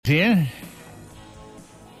Here.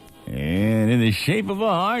 And in the shape of a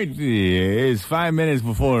heart is 5 minutes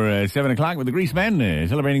before 7 o'clock with the Greasman,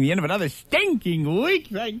 celebrating the end of another stinking week.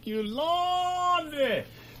 Thank you, Lord.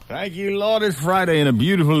 Thank you, Lord. It's Friday and a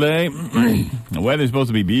beautiful day. The weather's supposed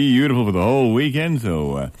to be beautiful for the whole weekend,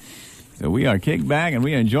 so we are kicked back and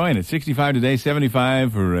we are enjoying it. 65 today,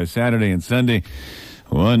 75 for Saturday and Sunday.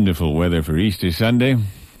 Wonderful weather for Easter Sunday,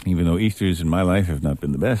 even though Easters in my life have not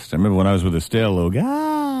been the best. I remember when I was with Estelle,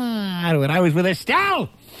 when I was with Estelle,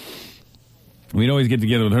 we'd always get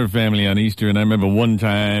together with her family on Easter, and I remember one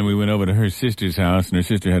time we went over to her sister's house, and her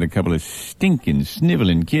sister had a couple of stinking,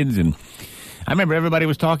 sniveling kids, and I remember everybody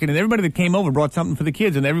was talking, and everybody that came over brought something for the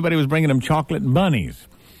kids, and everybody was bringing them chocolate bunnies.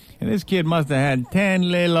 And this kid must have had 10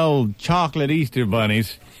 little old chocolate Easter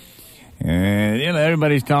bunnies. And,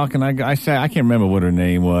 everybody's talking. I said, I can't remember what her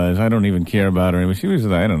name was. I don't even care about her. She was,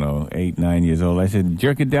 8, 9 years old. I said,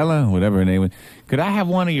 Jerkadella, whatever her name was, could I have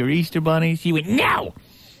one of your Easter bunnies? She went, no!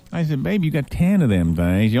 I said, babe, you got 10 of them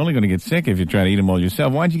things. You're only going to get sick if you try to eat them all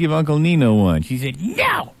yourself. Why don't you give Uncle Nino one? She said,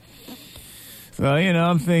 no! So,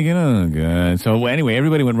 I'm thinking, oh, God. So, anyway,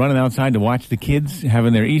 everybody went running outside to watch the kids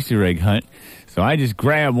having their Easter egg hunt. So I just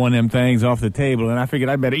grabbed one of them things off the table, and I figured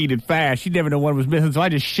I'd better eat it fast. She never knew what was missing, so I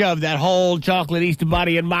just shoved that whole chocolate Easter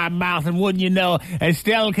bunny in my mouth, and wouldn't you know,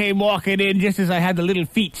 Estelle came walking in just as I had the little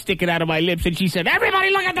feet sticking out of my lips, and she said,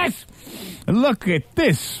 everybody look at this! Look at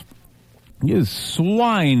this! You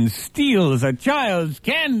swine steals a child's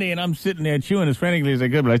candy, and I'm sitting there chewing as frantically as I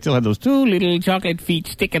could, but I still had those two little chocolate feet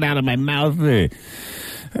sticking out of my mouth.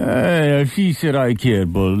 She said, I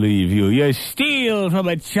can't believe you. You steal from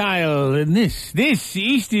a child. And this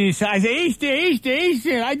Easter, I said,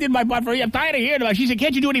 Easter. I did my part for you. I'm tired of hearing about it. She said,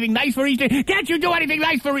 can't you do anything nice for Easter? Can't you do anything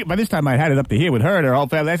nice for Easter? By this time, I had it up to here with her and her whole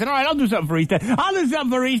family. I said, all right, I'll do something for Easter. I'll do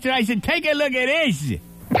something for Easter. I said, take a look at this.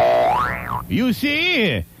 You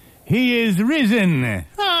see, he is risen.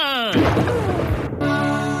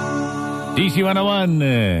 DC 101,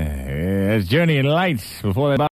 as Journey and Lights before that.